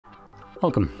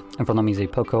Welcome, in front of me is a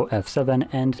POCO F7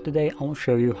 and today I'll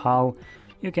show you how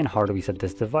you can hard reset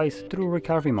this device through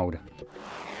recovery mode.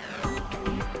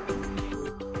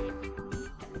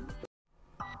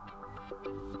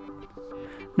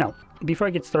 Now, before I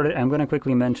get started, I'm going to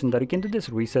quickly mention that you can do this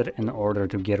reset in order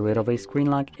to get rid of a screen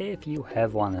lock if you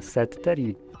have one set that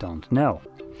you don't know.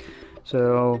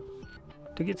 So,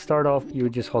 to get started off, you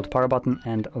would just hold power button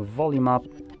and volume up,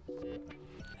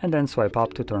 and then swipe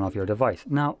up to turn off your device.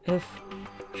 Now, if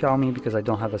Xiaomi, because I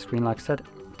don't have a screen lock set,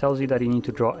 tells you that you need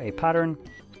to draw a pattern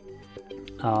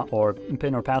or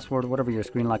PIN or password, whatever your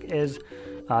screen lock is,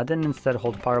 then instead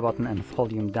hold power button and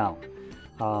volume down.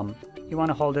 You want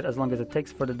to hold it as long as it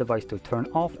takes for the device to turn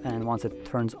off, and once it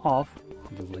turns off,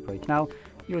 just like right now,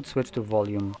 you would switch to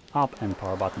volume up and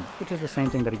power button, which is the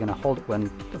same thing that you're going to hold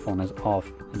when the phone is off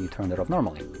and you turn it off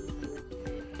normally.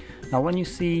 Now when you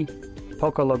see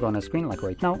POCO logo on a screen like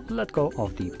right now, let go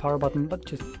of the power button, but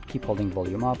just keep holding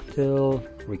volume up till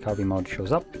recovery mode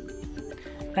shows up,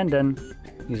 and then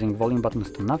using volume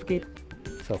buttons to navigate.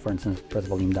 So for instance, press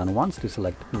volume down once to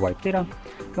select wipe data.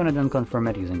 You want to then confirm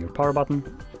it using your power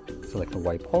button, select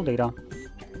wipe all data,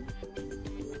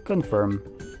 confirm,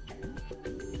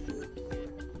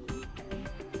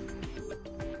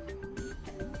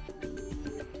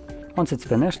 once it's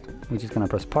finished, we're just going to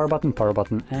press power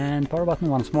button, and power button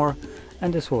once more,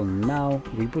 and this will now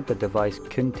reboot the device,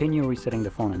 continue resetting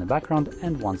the phone in the background,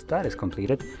 and once that is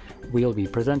completed, we'll be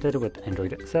presented with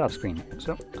Android setup screen.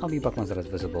 So I'll be back once that is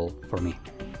visible for me.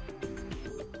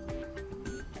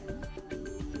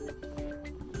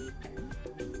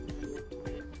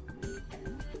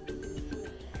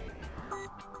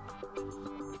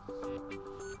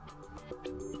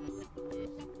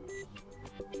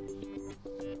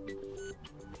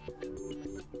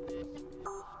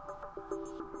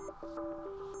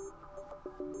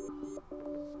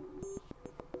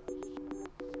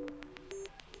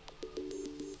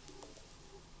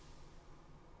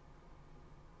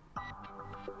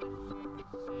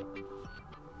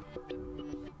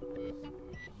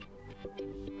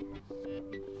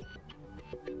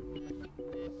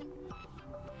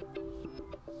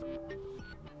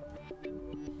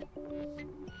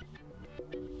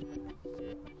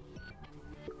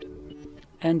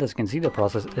 And as you can see, the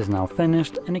process is now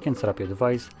finished and you can set up your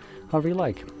device however you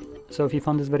like. So if you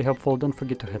found this very helpful, don't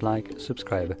forget to hit like,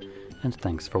 subscribe, and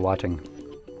thanks for watching.